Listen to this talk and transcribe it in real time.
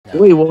No.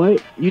 Wait,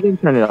 what? You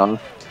didn't turn it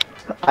off.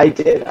 I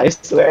did. I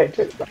swear I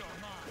turned it off.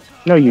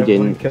 No, you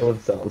Everyone didn't. kill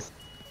themselves.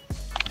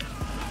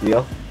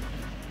 Deal?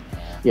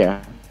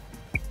 Yeah.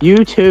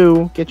 You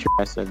too. Get your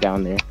ass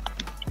down there.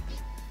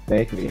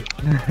 Make me.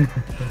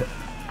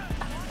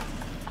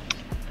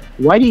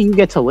 Why do you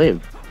get to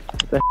live?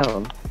 What the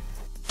hell?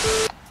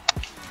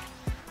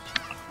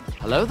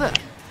 Hello there.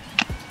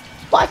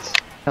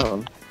 What?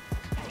 Hell.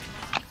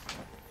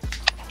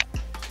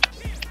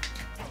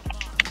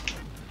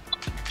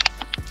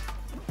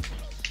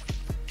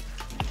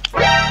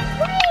 Wait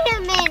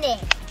a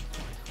minute!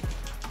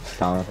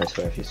 Thomas, I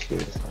swear if you screw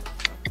this up.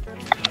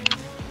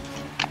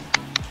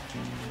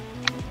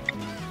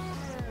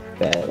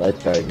 Bet,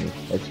 let's guard me.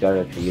 Let's guard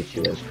a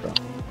Pikachu as from.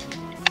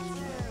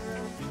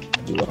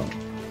 You won't.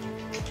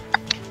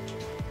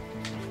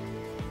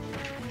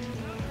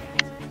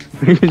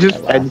 You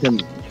just end him.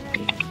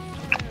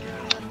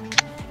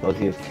 Both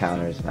of you have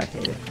counters and I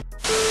hate it.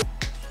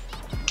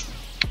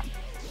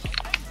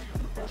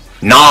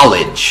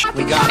 Knowledge.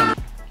 We got him.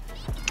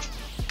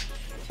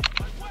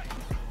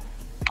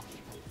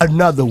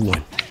 Another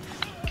one.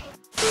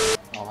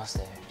 Almost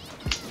there.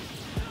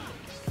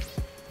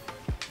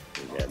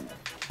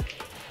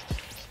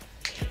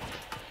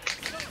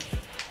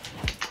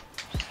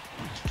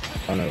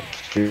 Oh no,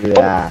 screw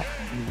that.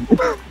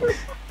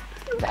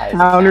 That is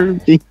Counter.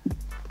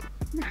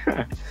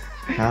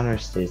 Counter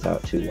stays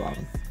out too long.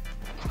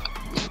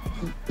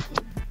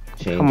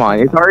 Change Come on,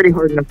 it's already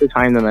hard enough to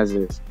time them as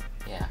is.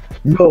 Yeah.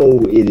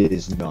 No, it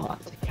is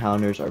not.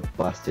 Counters are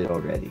busted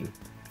already.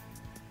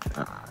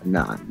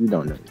 Nah, you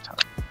don't know your time.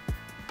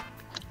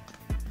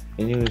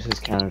 Anyone who says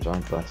counters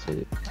aren't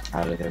busted,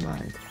 out of their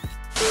mind.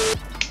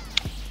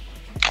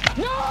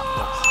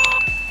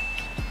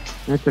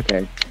 It's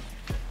okay.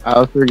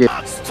 I'll forget.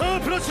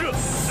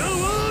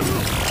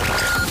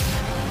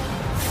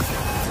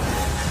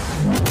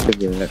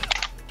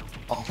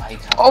 Oh my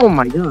god. Oh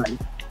my god.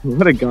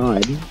 What a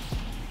god.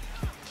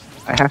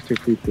 I have to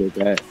appreciate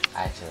that.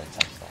 I actually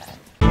took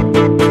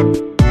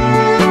that.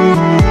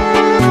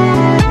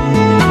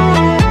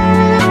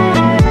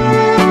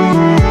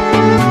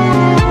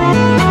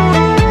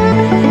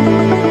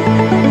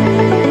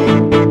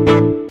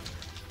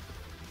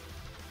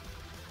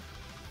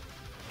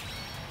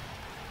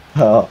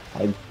 Oh,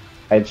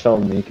 I'd show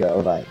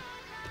Nico, like,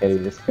 okay,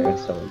 this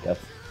guy's so good.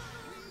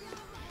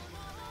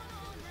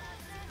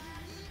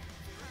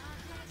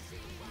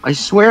 I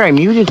swear I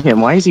muted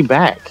him. Why is he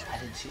back? I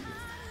didn't see you.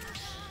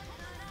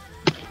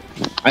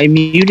 I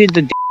muted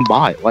the damn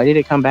bot. Why did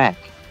it come back?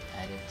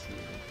 I didn't see you.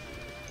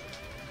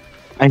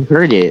 I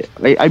heard it.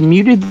 I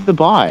muted the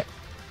bot.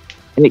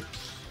 And it...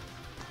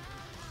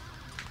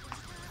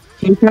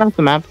 Can you turn off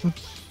the map?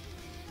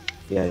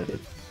 Yeah, I did.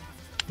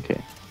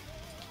 Okay.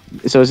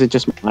 So is it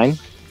just mine?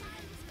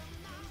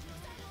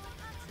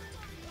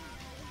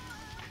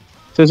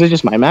 So is it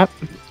just my map?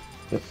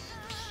 Yep.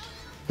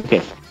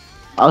 Okay.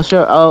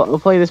 I'll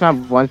play this map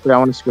once, but I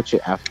want to switch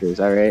it after. Is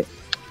that right?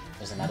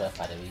 There's another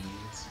fight that we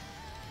use.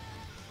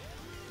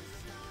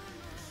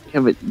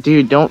 Yeah, but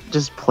dude, don't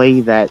just play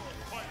that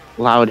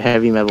loud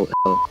heavy metal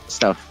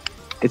stuff.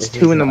 It's This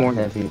 2 is in the not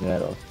morning. Heavy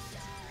metal.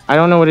 I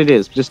don't know what it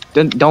is. Just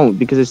don't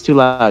because it's too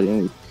loud.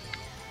 And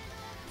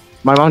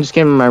my mom just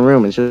came in my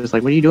room and she was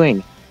like, "What are you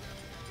doing?"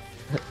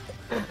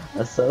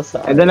 I'm so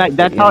sorry. And then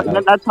that's how You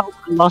know, I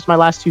lost my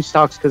last 2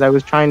 stocks because I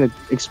was trying to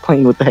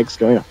explain what the heck's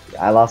going on.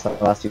 I lost my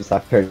last 2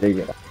 stock per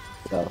video.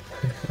 So.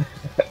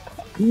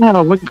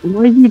 Yeah, what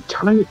are you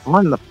turning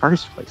on in the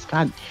first place?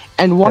 God,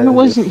 and why Because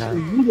wasn't it's he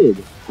not-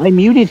 muted? I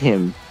muted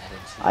him.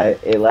 I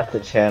didn't see you. It left the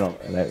channel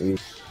and I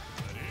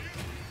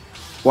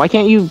Why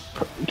can't you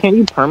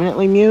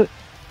permanently mute?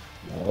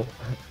 no.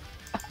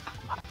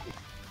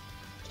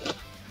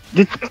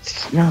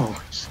 No,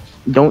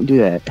 don't do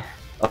that.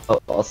 Oh,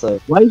 also,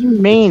 Why is your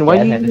main? Why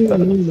are you Yeah, using your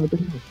main? What the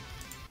hell?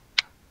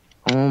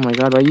 Oh my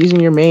god, by using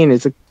your main,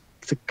 it's a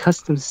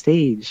custom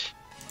stage.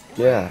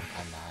 yeah.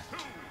 I'm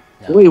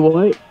not. No. Wait,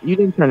 what? You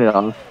didn't turn it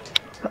off.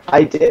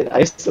 I did.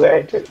 I swear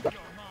I turned it off.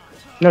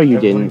 No, you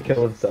Everyone didn't.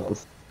 kill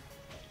themselves.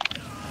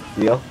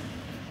 Deal?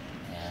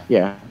 Yeah.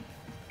 Yeah.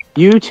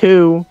 You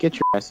too. Get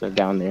your ass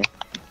down there.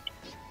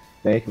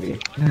 Make me.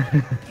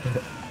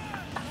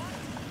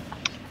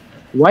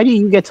 Why do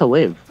you get to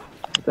live?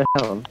 What the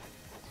hell?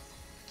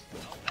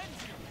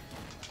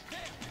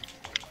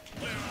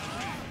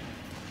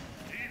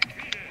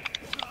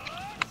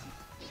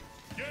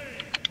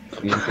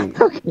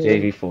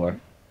 JV4.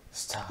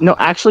 Stop. No,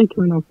 actually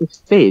turn off the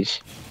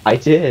stage. I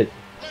did.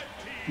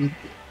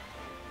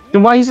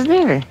 Then why is it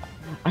there?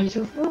 I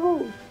don't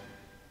know.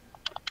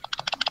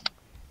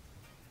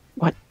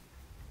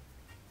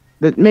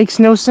 That makes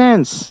no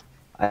sense.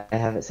 I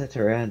have it set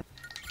to random.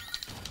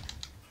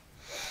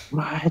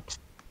 What?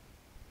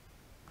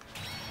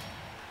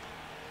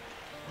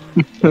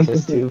 It's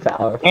just too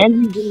powerful.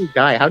 And you didn't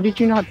die. How did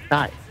you not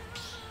die?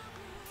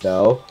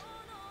 No.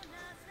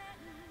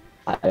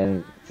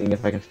 I'm seeing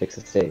if I can fix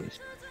the stage.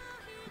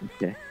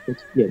 Okay.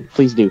 Yeah,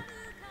 please do.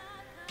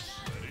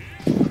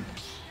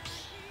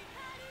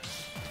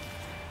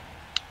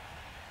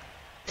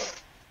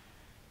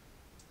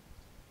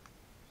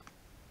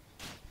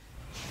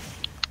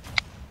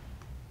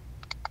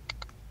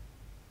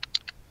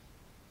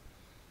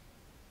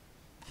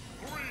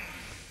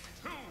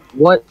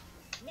 What?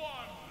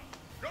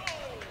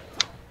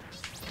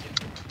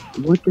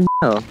 What the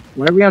hell?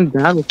 Why are we on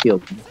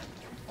Battlefield?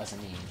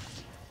 Wasn't me.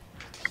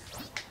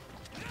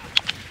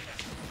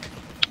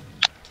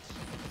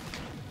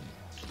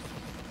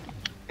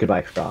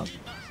 Goodbye, frog.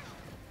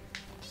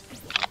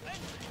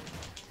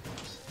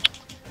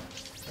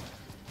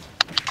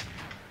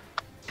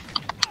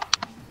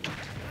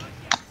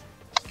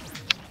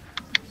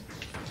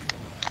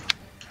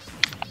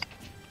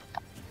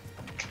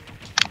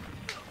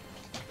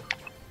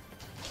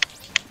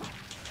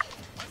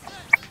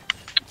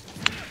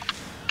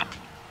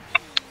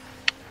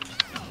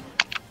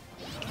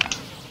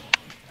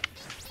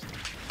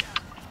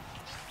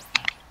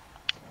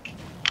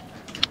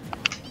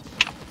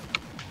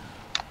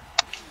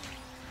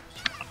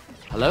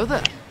 Hello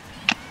there.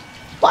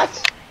 What?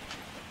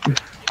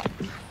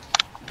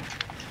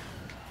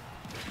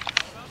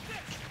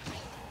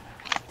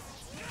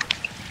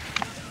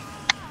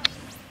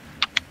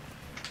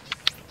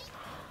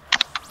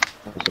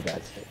 That was a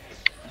bad hit.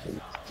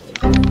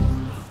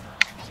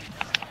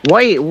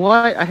 Wait,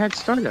 what? I had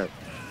startup.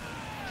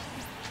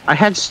 I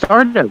had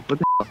startup. What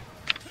the hell?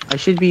 I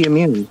should be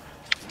immune.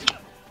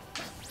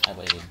 I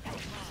waited.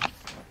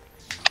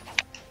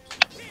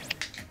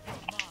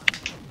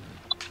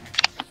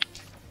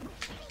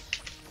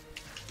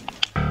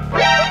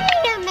 Wait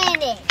a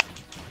minute!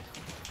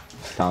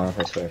 Thomas,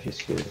 I swear if you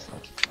screw this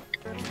up.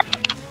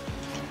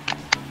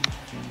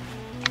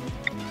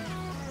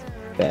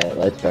 Okay,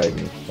 let's guard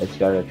me. Let's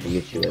guard up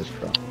Pikachu as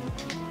pro.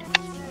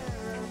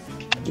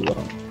 You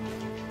won't.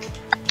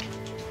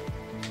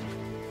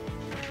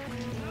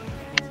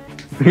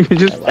 You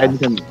just At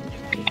end him.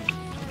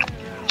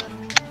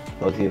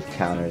 Both of you have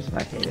counters and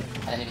I hate it.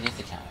 I didn't even use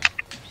the counter.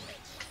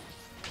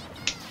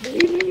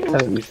 You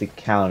haven't used the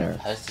counter.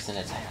 I was just an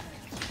attack.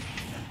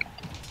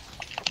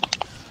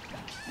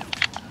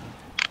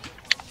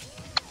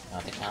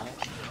 Not the counter?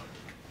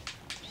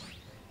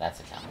 That's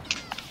a counter.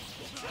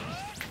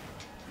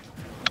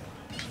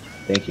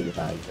 Thank you,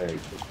 guys. Very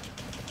good.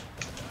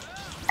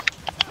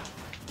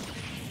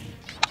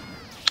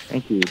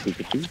 Thank you,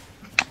 Pikachu.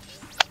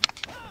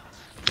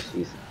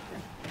 Jeez.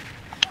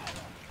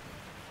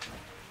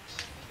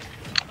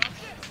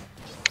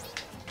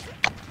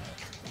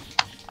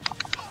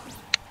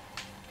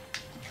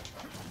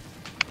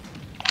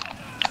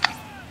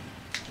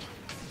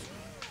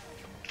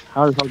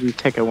 How the hell do you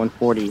take a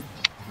 140?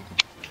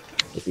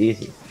 It's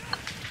easy.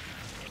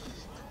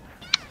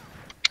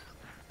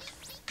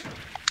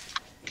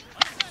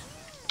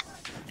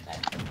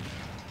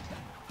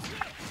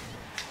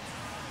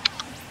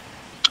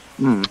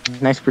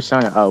 Nice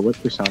persona. Oh, what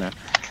persona?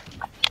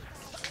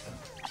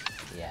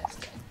 Yeah, it's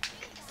dead.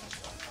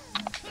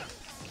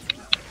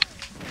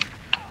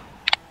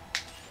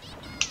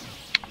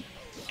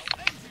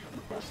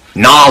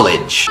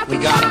 Knowledge. We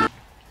got him.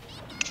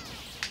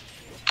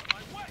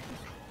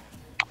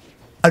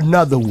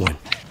 Another one.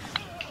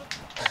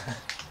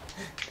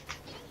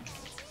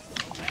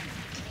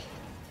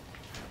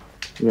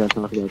 We gotta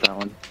talk about that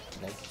one.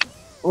 Nope.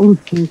 Oh,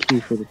 thank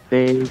you for the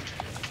save.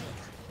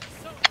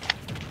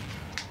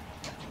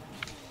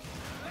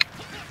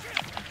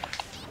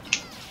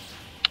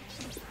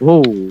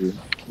 Whoa.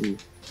 Ooh.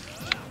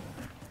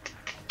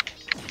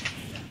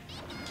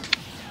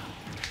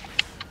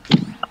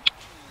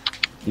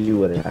 You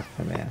would have,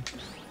 man.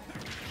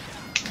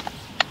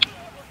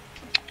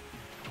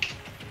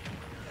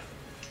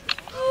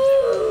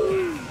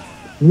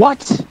 What?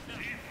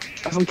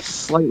 That's like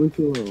slightly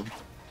too low.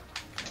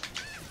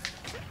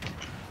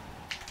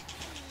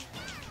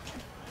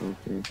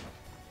 Okay.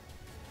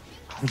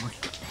 Oh my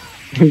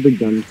god. The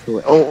gun's so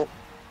low. Oh!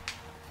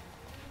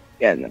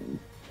 Yeah, no.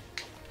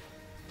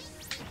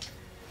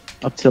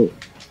 Up tilt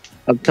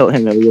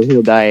him,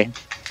 he'll die.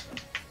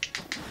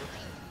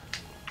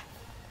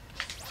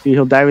 Dude,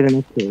 he'll die with an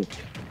up tilt.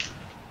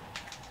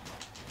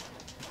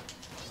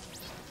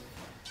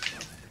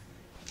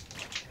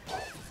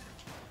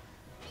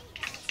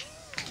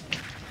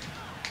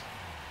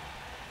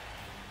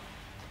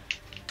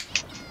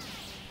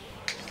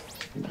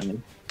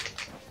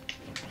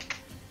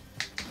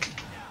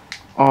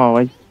 Oh,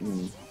 I.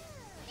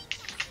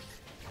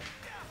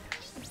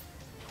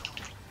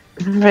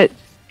 Right.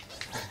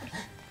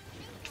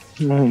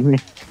 Oh man.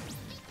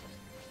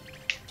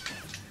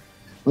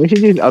 We should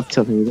do up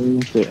tilt him. We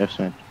don't have to do F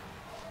smash.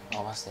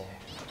 Almost there.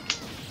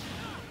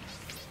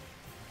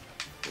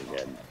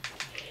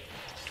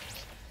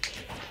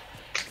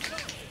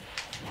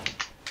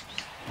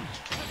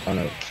 Oh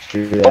no,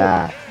 screw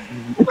that.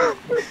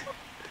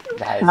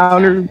 That is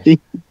Counter. a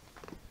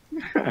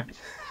counter.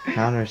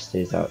 Counter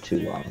stays out too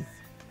long.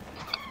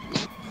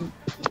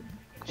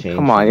 Change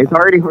Come on, the it's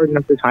amount. already hard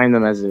enough to time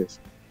them as is.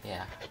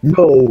 Yeah.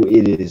 No,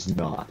 it is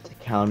not.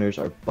 Counters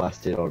are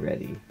busted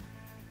already.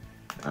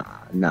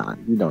 Nah,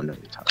 you don't know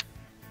what you're talking.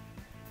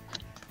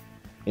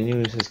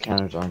 Anyone who says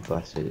counters aren't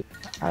busted,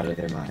 out of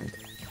their mind.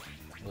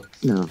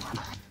 Whoops. No.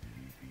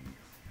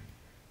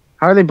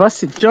 How are they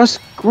busted? Just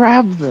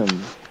grab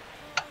them.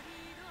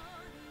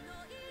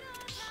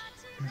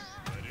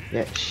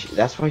 Yeah,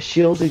 that's why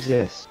shield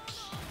exists.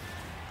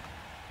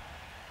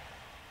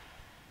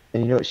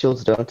 And you know what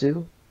shields don't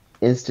do?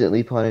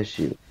 Instantly punish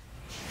you.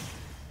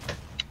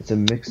 It's a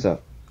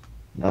mix-up,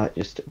 not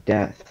just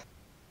death.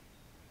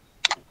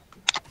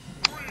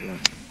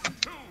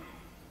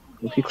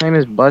 If you claim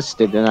it's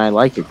busted, then I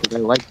like it, because I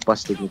like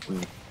busted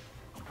mechanics.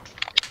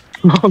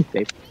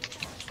 Okay.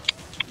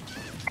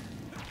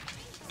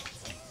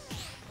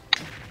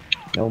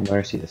 No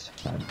mercy this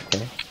time,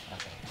 okay?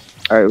 Okay.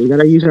 Alright, we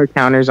gotta use our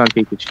counters on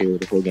Pikachu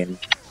the whole game.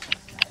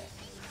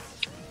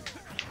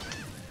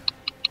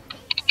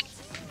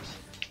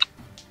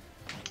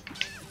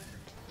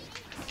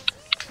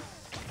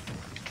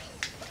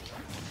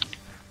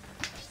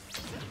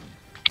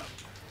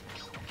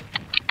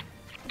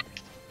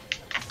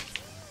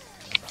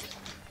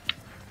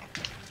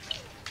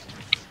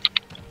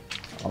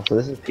 Also,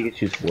 this is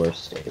Pikachu's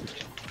worst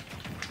stage.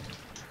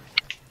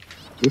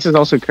 This is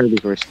also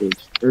Kirby's worst stage.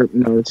 Or,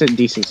 no, it's a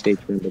decent stage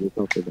for him, but it's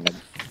also bad.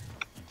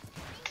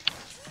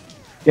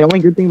 The only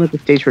good thing about the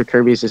stage for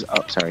Kirby is his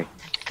up, sorry.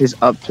 His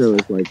up throw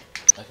is like,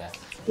 Okay.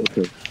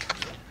 okay.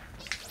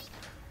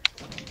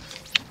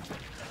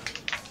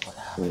 What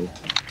the hell? Sorry.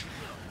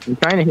 I'm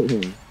trying to hit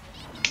him.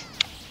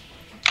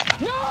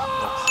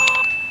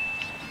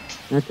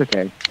 That's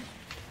okay.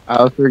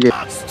 I'll forget.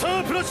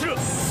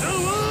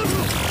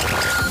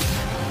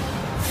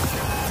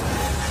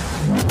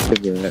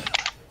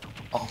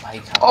 Oh my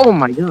god. Oh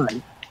my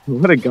god!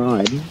 What a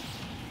god.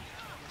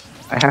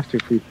 I have to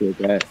appreciate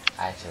that.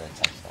 I should have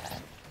checked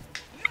that.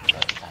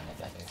 That was kind of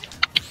better.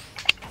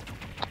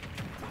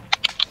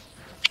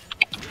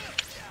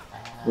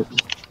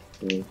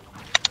 Okay.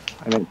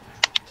 I meant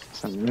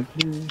something.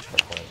 Record.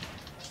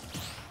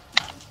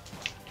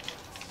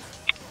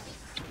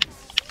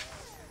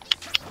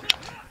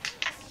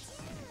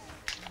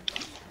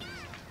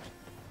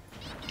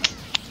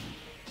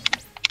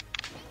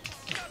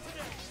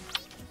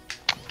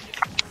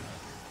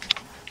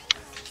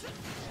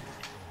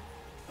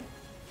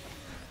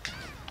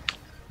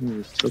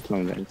 So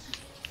calm down.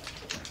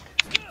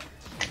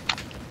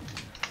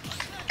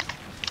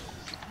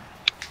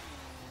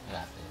 I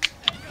got this.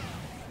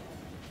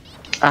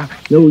 Ah,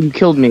 no, you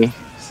killed me.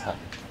 So,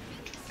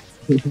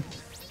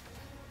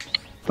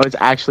 But it's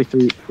actually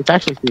three. It's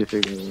actually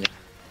 3-3.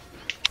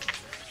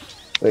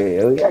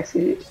 Wait, we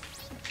actually...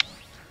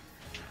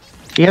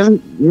 He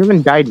hasn't. You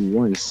haven't died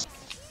once.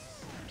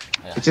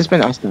 I got It's just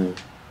been us dying.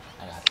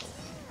 I got this.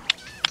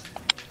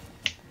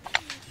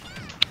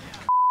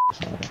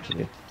 That's not what I have to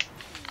do.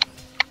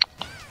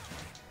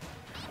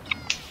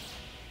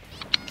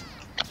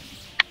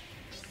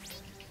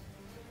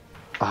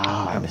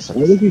 Ah, I missed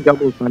why did you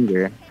double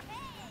thunder?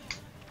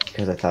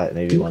 Because I thought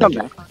maybe You one come of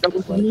you back.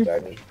 Double wanted to thunder.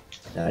 guard me,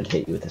 and I'd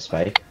hit you with a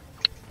spike.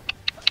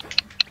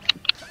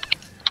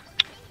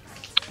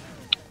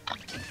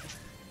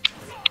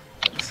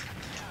 Oops.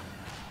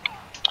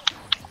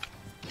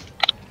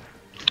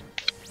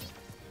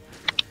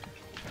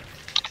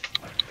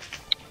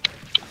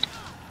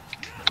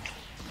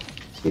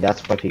 See,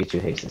 that's why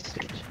Pikachu hates this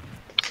stage.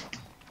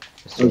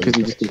 Oh, because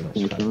he It's just too gets much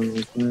punched fun. on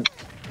like that.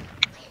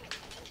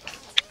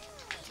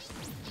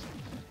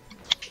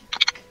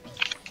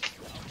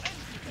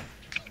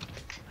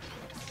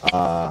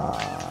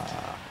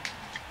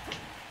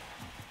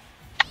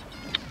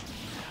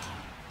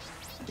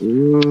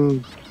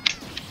 Ooh.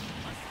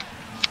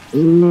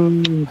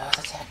 Ooh. I was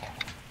attacking.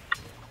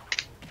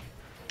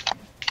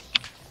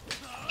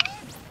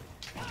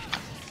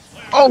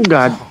 Oh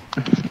god.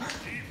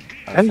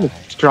 That is the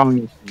Okay.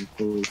 strongest thing.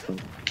 Holy fuck.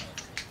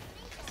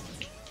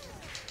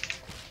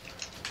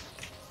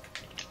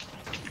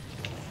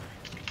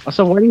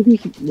 Also,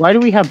 why do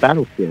we have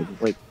Battlefield?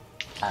 Like,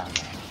 I don't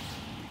know.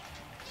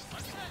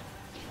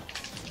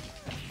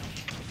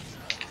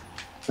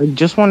 I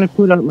just want to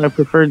put out my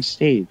preferred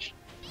stage.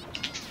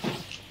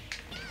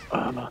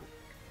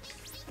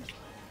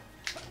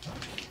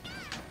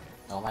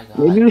 Oh my god.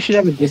 Maybe we should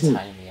have a It's different.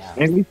 timing me out.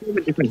 Maybe we should have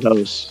a different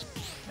host.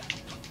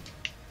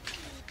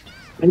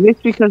 Maybe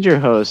it's because you're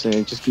host and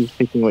it just keeps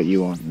picking what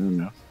you want. I don't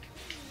know,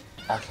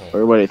 Okay.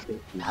 or what it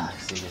thinks.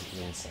 Alex,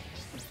 you're insane.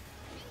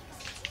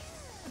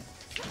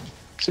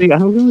 So yeah,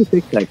 I'm gonna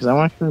pick that because I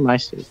want to play my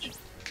stage.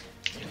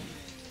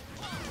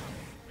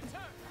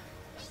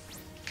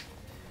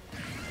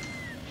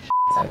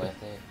 Is that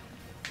worth it?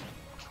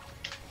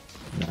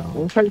 No,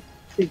 We'll try to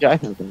stage I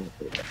have on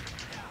it.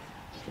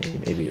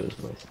 maybe it was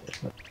worth it.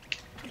 But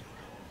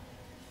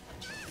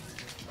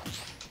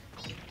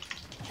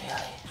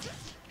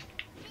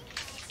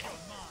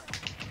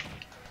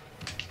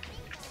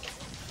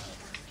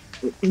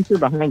Really? Since you're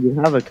behind, you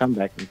have a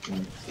comeback in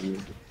front of you.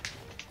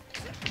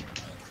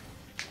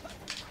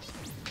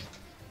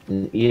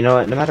 you know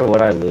what? No matter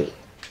what I lose,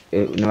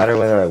 no matter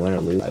whether I win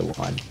or lose, I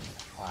won.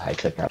 Why? I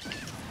took out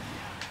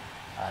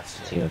That's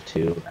a true. team of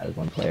 2 as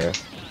 1 player.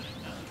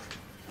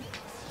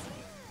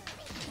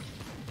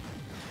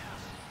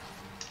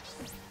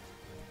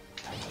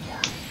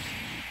 Yeah.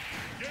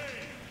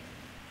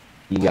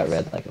 You got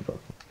red like a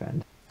book,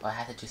 friend. Well, I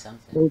had to do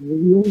something. Well,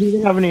 you don't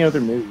even have any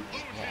other moves.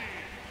 Yeah.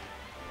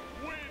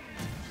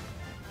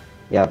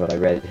 Yeah, but I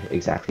read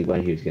exactly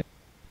when he was gonna.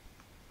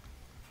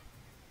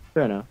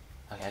 Fair enough.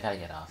 Okay, gotta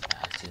get off now.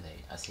 It's too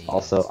late. I see you.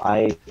 Also,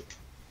 guys.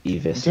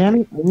 Evis.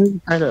 Damn it, I need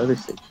to try the other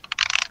stage.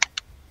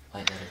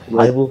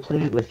 Wait. I will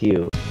play it with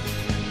you.